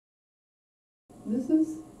This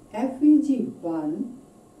is FEG-1,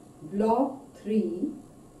 Block 3,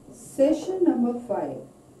 Session number 5.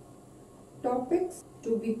 Topics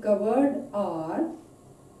to be covered are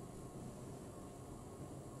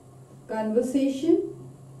conversation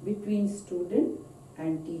between student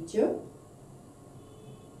and teacher,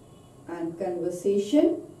 and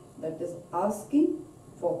conversation, that is asking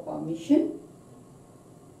for permission,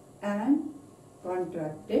 and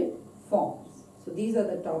contracted forms. So these are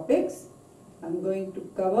the topics I'm going to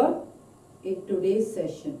cover in today's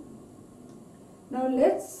session. Now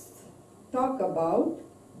let's talk about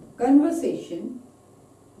conversation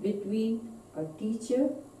between a teacher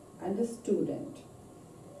and a student.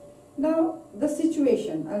 Now the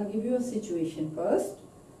situation, I'll give you a situation first.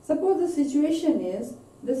 Suppose the situation is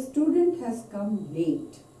the student has come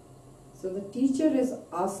late. So the teacher is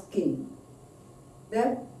asking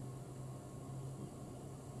that,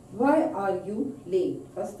 why are you late?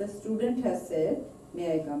 First the student has said,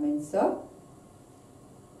 may I come in, sir?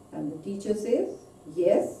 And the teacher says,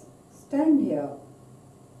 yes, stand here.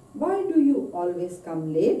 Why do you always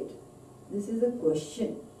come late? This is a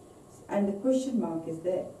question, and the question mark is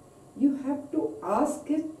there. You have to ask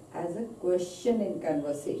it as a question in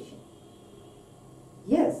conversation.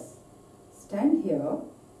 Yes, stand here.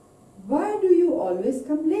 Why do you always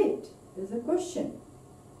come late? This is a question.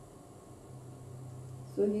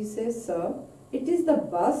 So he says, sir, it is the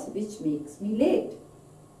bus which makes me late.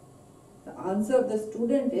 The answer of the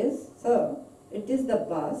student is, sir, it is the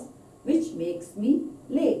bus which makes me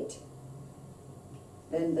late.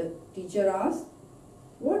 Then the teacher asks,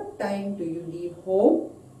 what time do you leave home?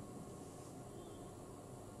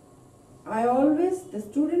 The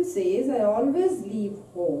student says, I always leave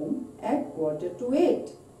home at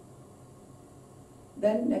 7:45.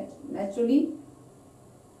 Then naturally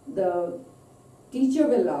the teacher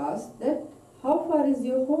will ask that, how far is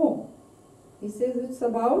your home? He says, it's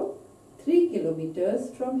about 3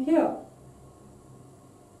 kilometers from here.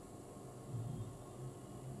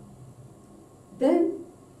 Then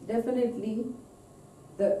definitely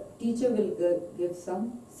the teacher will give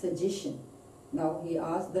some suggestion. Now he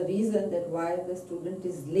asks the reason that why the student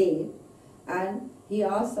is late, and he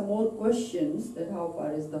asks some more questions, that how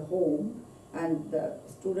far is the home, and the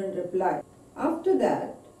student replies. After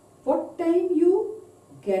that, what time you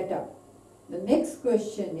get up? The next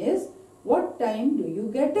question is, what time do you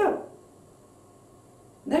get up?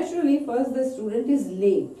 Naturally, first the student is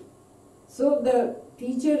late. So the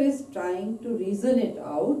teacher is trying to reason it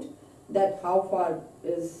out, that how far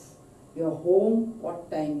is your home,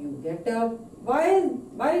 what time you get up, why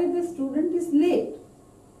the student is late.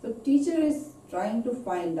 So teacher is trying to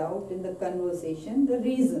find out in the conversation the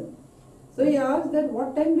reason. So he asked that,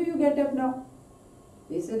 what time do you get up now?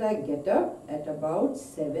 He said, I get up at about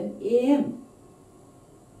 7 a.m.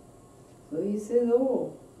 So he says,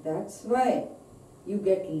 oh, that's why you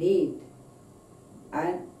get late.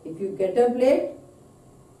 And if you get up late,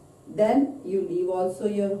 then you leave also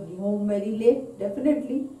your home very late,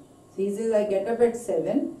 definitely. So he says, I get up at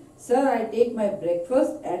 7. Sir, I take my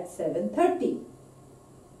breakfast at 7:30.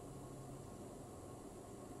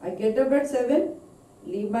 I get up at 7,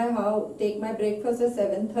 leave my house, take my breakfast at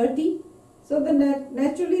 7:30. So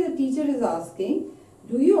naturally the teacher is asking,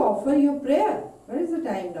 do you offer your prayer? What is the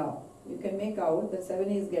time now? You can make out that 7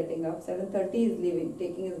 is getting up, 7:30 is leaving,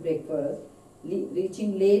 taking his breakfast,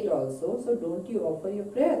 reaching late also. So don't you offer your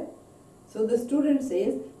prayer? So the student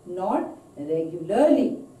says, not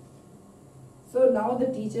regularly. So now the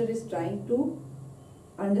teacher is trying to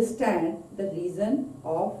understand the reason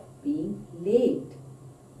of being late.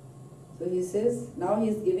 So he says, now he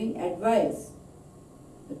is giving advice.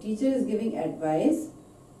 The teacher is giving advice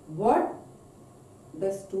what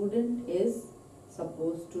the student is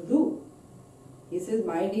supposed to do. He says,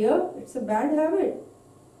 my dear, it's a bad habit.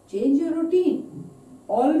 Change your routine.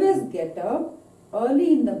 Always get up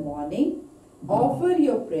early in the morning, offer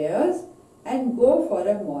your prayers, and go for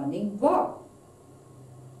a morning walk.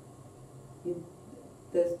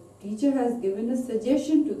 The teacher has given a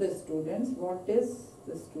suggestion to the students, what is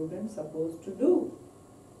the student supposed to do?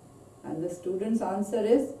 And the student's answer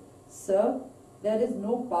is, sir, there is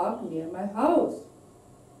no park near my house.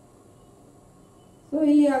 So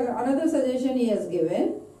another suggestion he has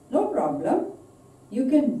given, no problem, you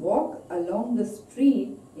can walk along the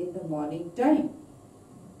street in the morning time.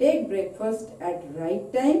 Take breakfast at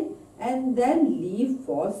right time and then leave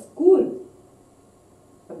for school.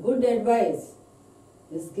 A good advice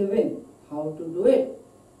is given how to do it.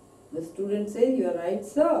 The student says, you are right,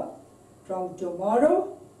 sir. From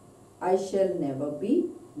tomorrow, I shall never be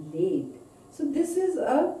late. So this is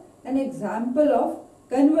an example of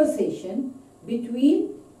conversation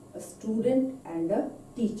between a student and a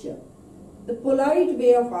teacher. The polite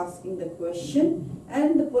way of asking the question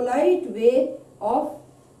and the polite way of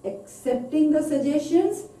accepting the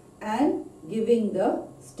suggestions and giving the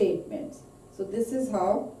statements. So this is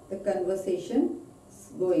how the conversation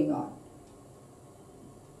is going on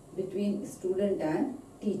between student and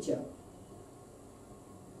teacher.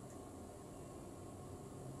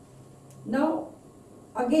 Now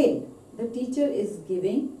again the teacher is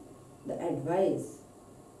giving the advice.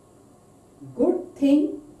 Good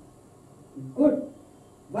thing, good.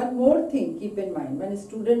 One more thing keep in mind, when a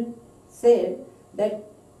student said that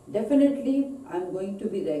definitely I am going to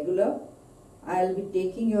be regular, I will be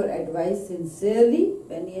taking your advice sincerely.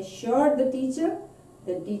 When he assured the teacher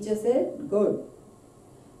said good.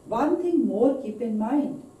 One thing more keep in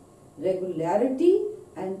mind, regularity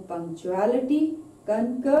and punctuality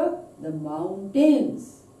conquer the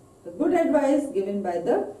mountains. The good advice given by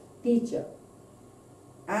the teacher.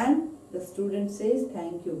 And the student says,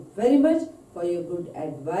 thank you very much for your good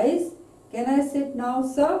advice. Can I sit now,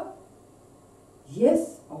 sir?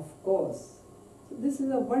 Yes, of course. So this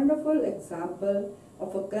is a wonderful example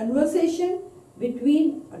of a conversation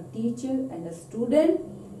between a teacher and a student,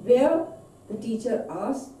 where the teacher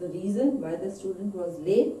asked the reason why the student was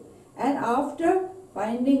late, and after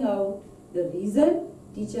finding out the reason,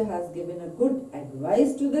 teacher has given a good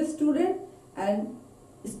advice to the student, and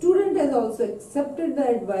student has also accepted the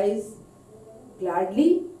advice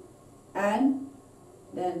gladly, and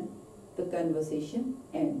then the conversation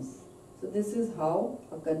ends. So this is how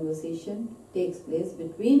a conversation takes place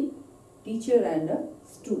between teacher and a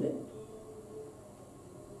student.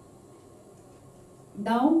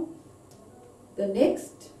 Now the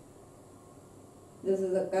next, this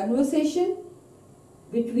is a conversation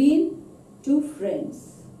between two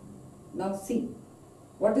friends. Now see,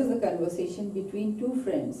 what is the conversation between two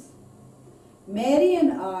friends? Mary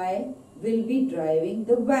and I will be driving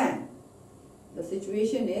the van. The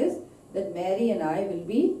situation is that Mary and I will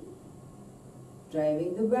be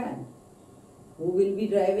driving the van. Who will be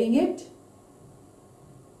driving it?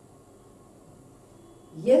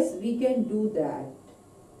 Yes, we can do that.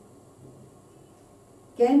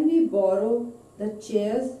 Can we borrow the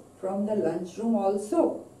chairs from the lunchroom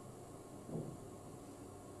also?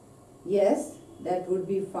 Yes, that would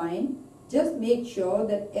be fine. Just make sure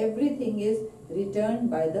that everything is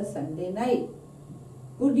returned by the Sunday night.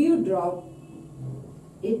 Could you drop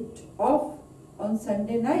it off on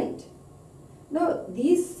Sunday night? Now,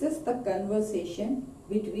 this is the conversation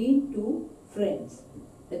between two friends.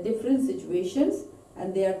 The different situations,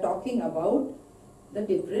 and they are talking about the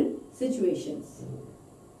different situations.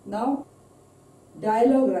 Now,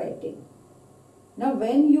 dialogue writing. Now,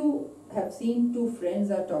 when you have seen two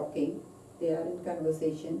friends are talking, they are in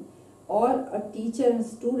conversation, or a teacher and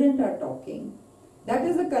student are talking, that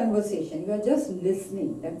is a conversation. You are just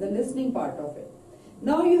listening. That's the listening part of it.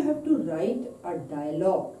 Now you have to write a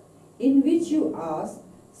dialogue in which you ask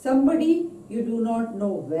somebody you do not know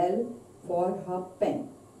well for her pen.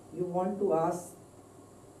 You want to ask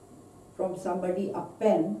from somebody a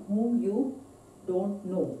pen whom you don't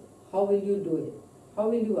know. How will you do it? How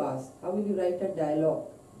will you ask? How will you write a dialogue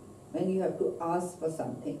when you have to ask for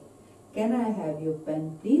something? Can I have your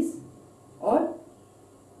pen, please? Or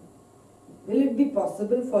will it be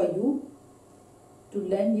possible for you to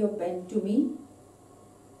lend your pen to me?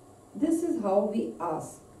 This is how we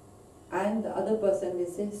ask. And the other person will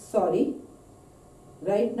say, sorry,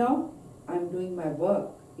 right now I am doing my work.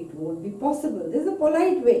 It won't be possible. This is a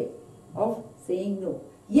polite way of saying no.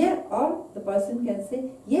 Yeah, or the person can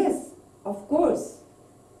say, yes, of course,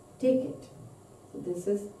 take it. So this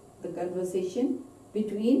is the conversation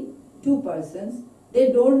between two persons.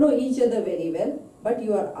 They don't know each other very well, but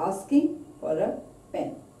you are asking for a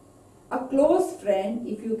pen. A close friend,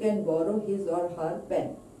 if you can borrow his or her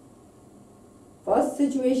pen. First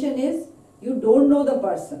situation is you don't know the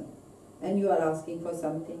person and you are asking for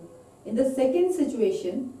something. In the second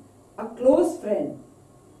situation, a close friend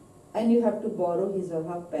and you have to borrow his or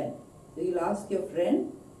her pen. So you'll ask your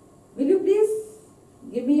friend, will you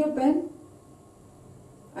please give me your pen?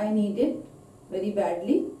 I need it very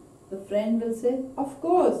badly. The friend will say, of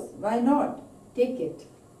course, why not? Take it.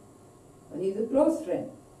 He is a close friend.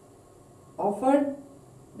 Offered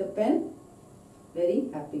the pen very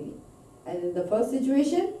happily. And in the first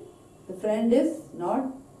situation, the friend is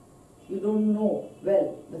not, you don't know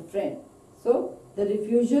well the friend. So the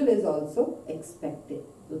refusal is also expected.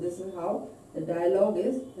 So this is how the dialogue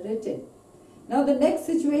is written. Now the next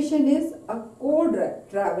situation is a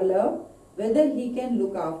co-traveler, whether he can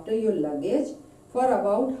look after your luggage for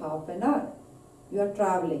about half an hour. You are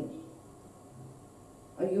traveling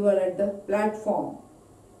or you are at the platform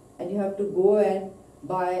and you have to go and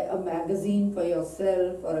buy a magazine for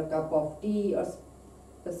yourself or a cup of tea, or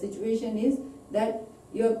the situation is that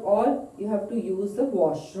you have to use the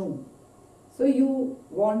washroom. So you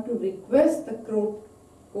want to request the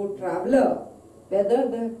co-traveler whether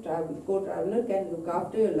the co-traveler can look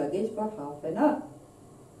after your luggage for half an hour.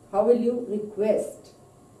 How will you request?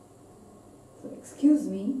 So, excuse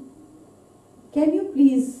me, can you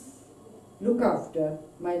please look after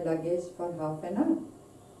my luggage for half an hour?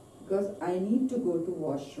 Because I need to go to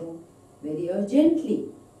washroom very urgently.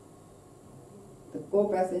 The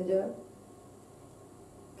co-passenger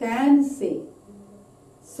can say,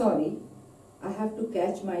 sorry, I have to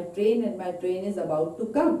catch my train and my train is about to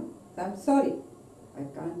come. I'm sorry, I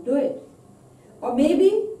can't do it. Or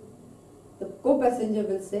maybe the co-passenger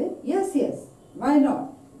will say, yes, why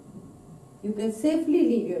not? You can safely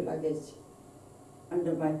leave your luggage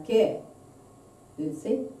under my care. We'll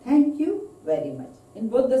say, thank you very much. In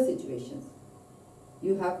both the situations,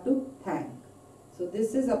 you have to thank. So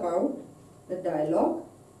this is about the dialogue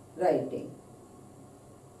writing.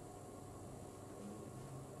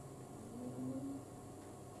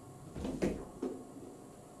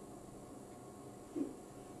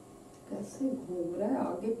 कैसे घूम रहा है,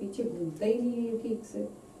 आगे पीछे घूमता ही नहीं है ठीक से.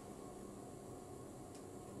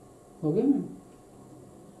 हो गया मैम?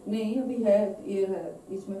 नहीं, अभी है, ये है,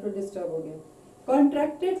 बीच में तो डिस्टर्ब हो गया.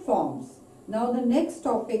 Contracted forms. Now the next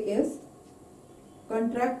topic is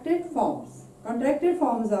contracted forms. Contracted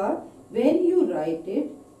forms are when you write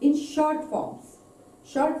it in short forms.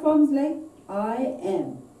 Short forms like I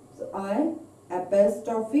am. So I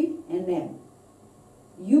apostrophe and am.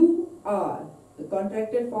 You are. The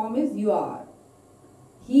contracted form is you are.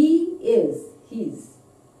 He is, his.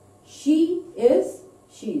 She is,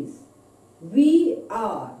 she's. We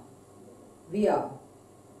are, we are.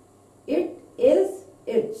 It is,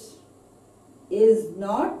 it's. Is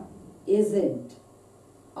not, isn't.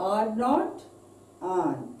 Are not,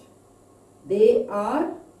 aren't. They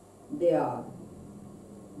are, they are.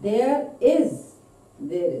 There is,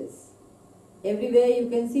 there is. Everywhere you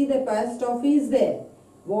can see the apostrophe is there.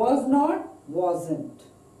 Was not, wasn't.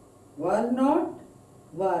 Were not,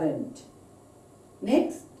 weren't.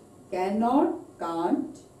 Next, cannot,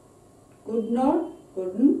 can't. Could not,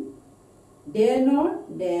 couldn't. Dare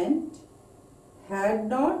not, daren't. Had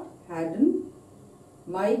not, hadn't.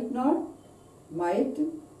 Might not, might.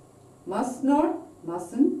 Must not,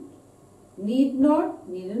 mustn't. Need not,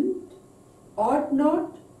 needn't. Ought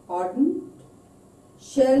not, oughtn't.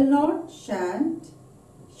 Shall not, shan't.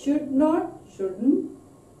 Should not, shouldn't.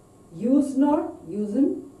 Use not,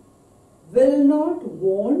 usen't. Will not,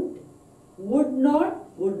 won't. Would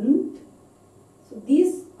not, wouldn't. So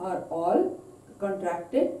these are all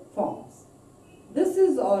contracted forms. This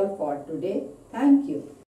is all for today. Thank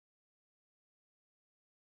you.